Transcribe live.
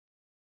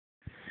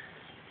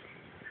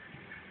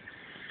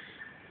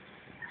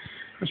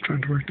was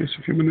trying to work this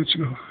a few minutes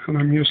ago, and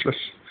I'm useless.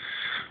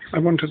 I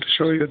wanted to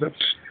show you that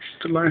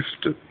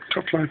the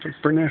tough life of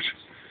Burnett.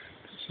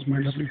 This is my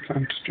lovely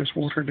plant, just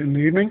watered in the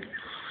evening.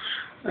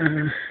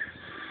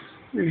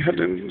 We had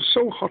a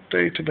so hot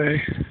day today,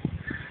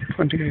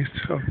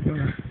 28th of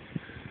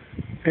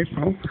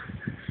April,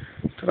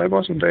 that I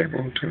wasn't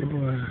able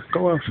to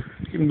go out,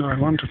 even though I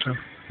wanted to.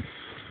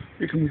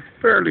 You can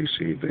barely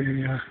see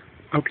the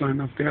outline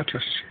of the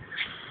atlas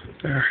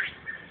there.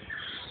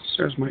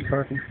 There's my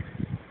garden.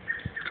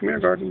 Come here,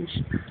 gardens.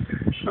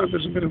 Oh,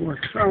 there's a bit of work.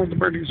 Oh, the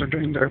birdies are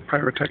doing their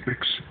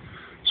pyrotechnics.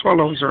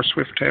 Swallows or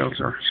swift-tails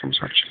or some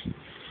such.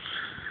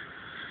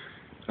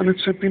 And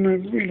it's been a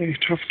really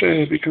tough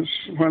day because,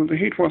 well, the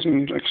heat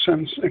wasn't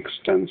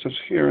extensive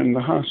here in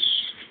the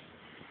house.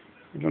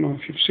 I don't know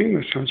if you've seen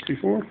this house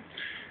before.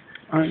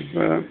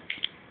 We're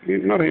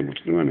not able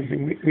to do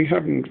anything. We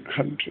haven't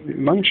had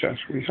lunch yet.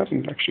 We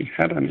haven't actually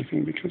had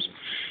anything because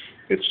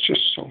it's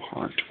just so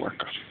hard to work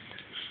at.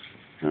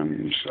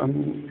 And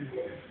I'm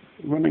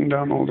running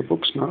down all the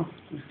books now.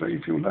 There's very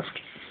few left.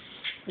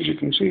 As you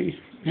can see,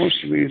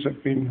 most of these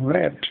have been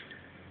read.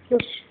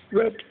 Yes,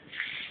 read.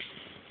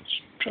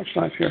 It's tough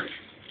life here.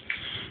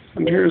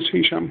 And here's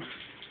Hisham.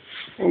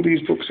 All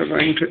these books are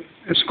going to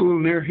a school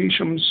near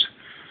Hisham's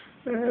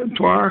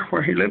Dwar,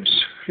 where he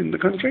lives in the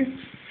country.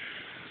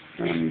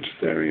 And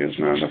there he is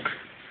now, look.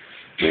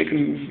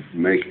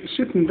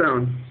 Sitting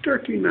down.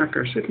 Dirty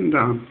knacker, sitting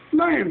down.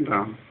 Lying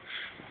down.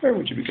 Where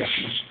would you be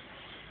getting it?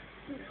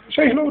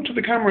 Say hello to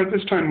the camera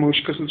this time,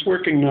 Moosh, because it's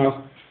working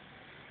now.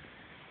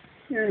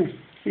 Yeah,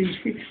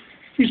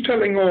 he's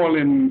telling all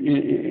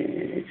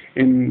in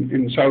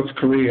South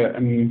Korea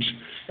and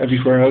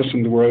everywhere else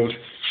in the world.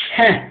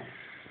 Hey,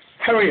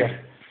 how are you?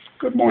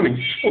 Good morning.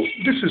 Oh,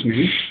 this is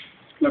me.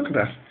 Look at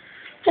that.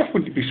 What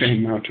would you be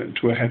saying now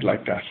to a head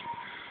like that?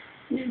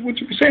 Would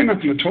you be saying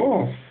nothing at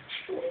all?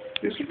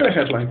 Isn't a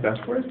head like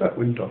that? Where's that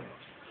window?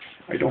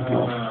 I don't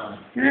know.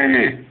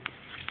 Yeah.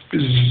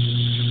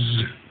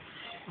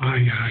 Oh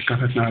yeah, I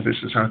got it now.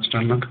 This is how it's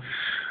done. Look,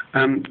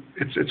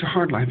 it's a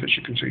hard life, as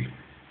you can see.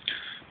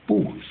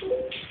 Ooh.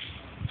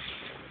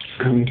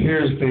 And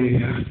here's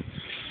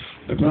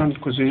the grand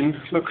cuisine.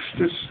 Look,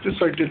 this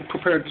I did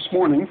prepared this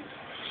morning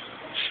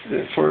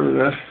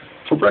for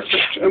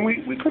breakfast, and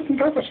we couldn't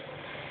have it.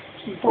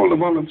 A bowl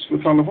of olives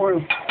with olive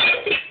oil.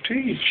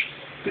 Tea.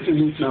 This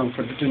isn't now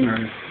for the dinner,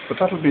 but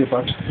that'll be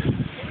about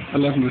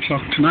 11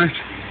 o'clock tonight.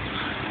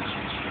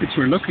 If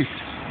we're lucky.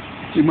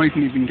 We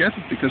mightn't even get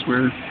it because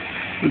we'll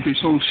be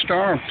so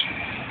starved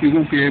we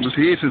won't be able to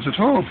eat it at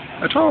all.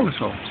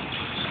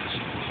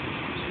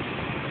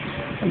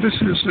 And this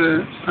is,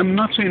 I'm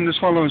not seeing the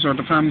swallows or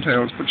the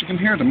fantails, but you can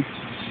hear them,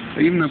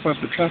 even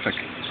above the traffic.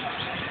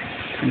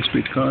 Thanks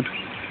be to God.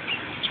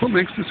 It's what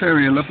makes this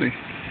area lovely.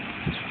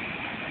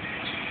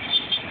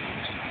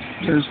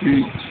 There's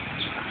the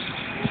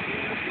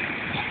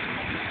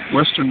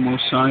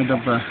westernmost side of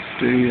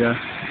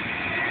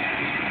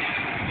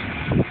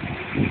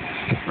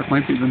what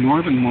might be the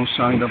northernmost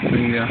side of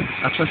the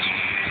Atlas,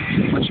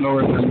 much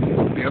lower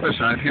than the other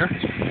side here.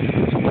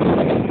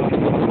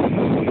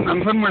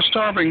 And when we're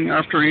starving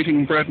after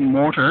eating bread and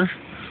water,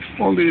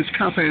 all these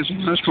cafes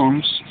and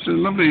restaurants, the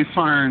lovely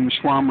fire and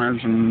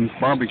shawarmas and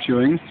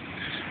barbecuing,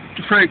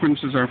 the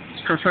fragrances are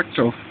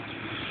perfecto.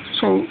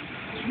 So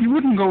you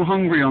wouldn't go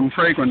hungry on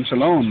fragrance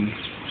alone,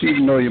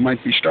 even though you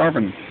might be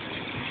starving.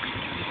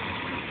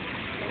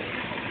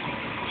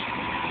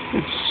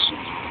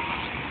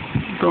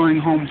 It's going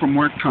home from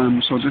work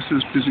time, so this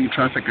is busy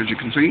traffic, as you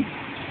can see.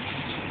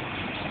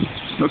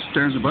 Look,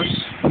 there's a bus.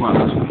 Wow,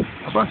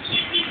 a bus.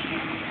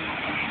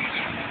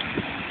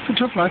 It's a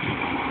tough life.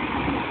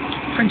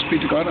 Thanks be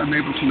to God, I'm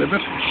able to live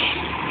it.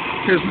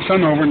 Here's the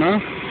sun over now.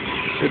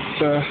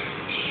 It's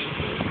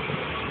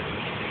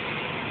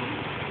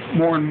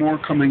more and more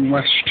coming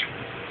west.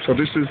 So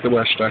this is the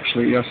west,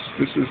 actually. Yes,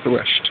 this is the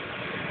west.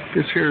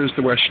 This here is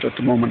the west at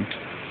the moment.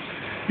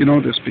 You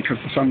know this because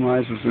the sun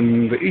rises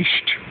in the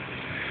east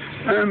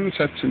and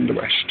sets in the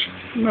west.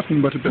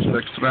 Nothing but a bit of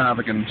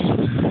extravagance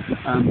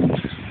and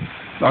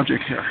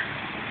logic here.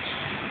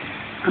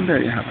 And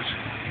there you have it.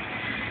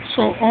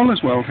 So all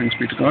is well, thanks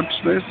be to God.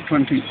 Today's the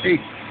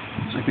 28th,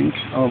 I think,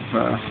 of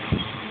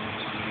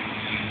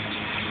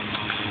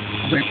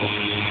April.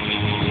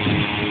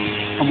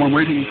 And we're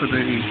waiting for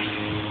the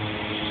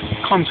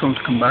consul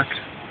to come back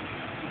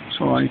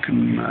so I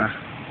can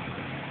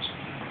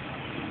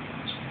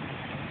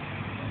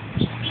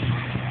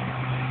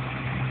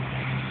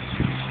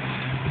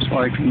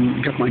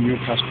get my new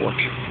passport,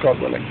 God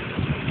willing.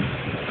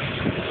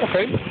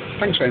 Okay,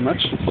 thanks very much.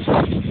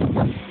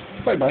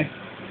 Bye-bye.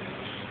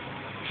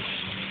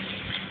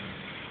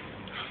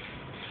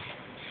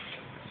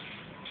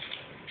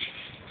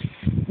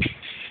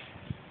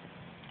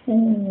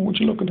 Ooh, would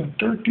you look at that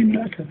dirty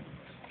knacker.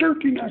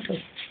 Dirty knacker.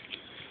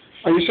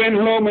 Are you saying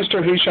hello,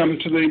 Mr. Hisham,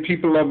 to the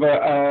people of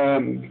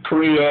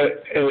Korea,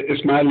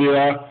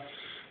 Ismailia?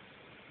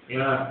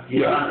 Yeah,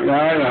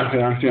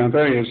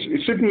 there he is.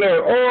 He's sitting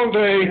there all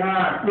day,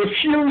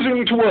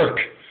 refusing to work,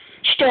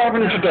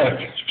 starving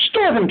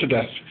to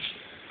death.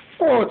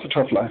 Oh, it's a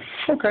tough life.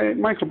 Okay,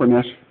 Michael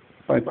Burnett.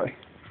 Bye-bye.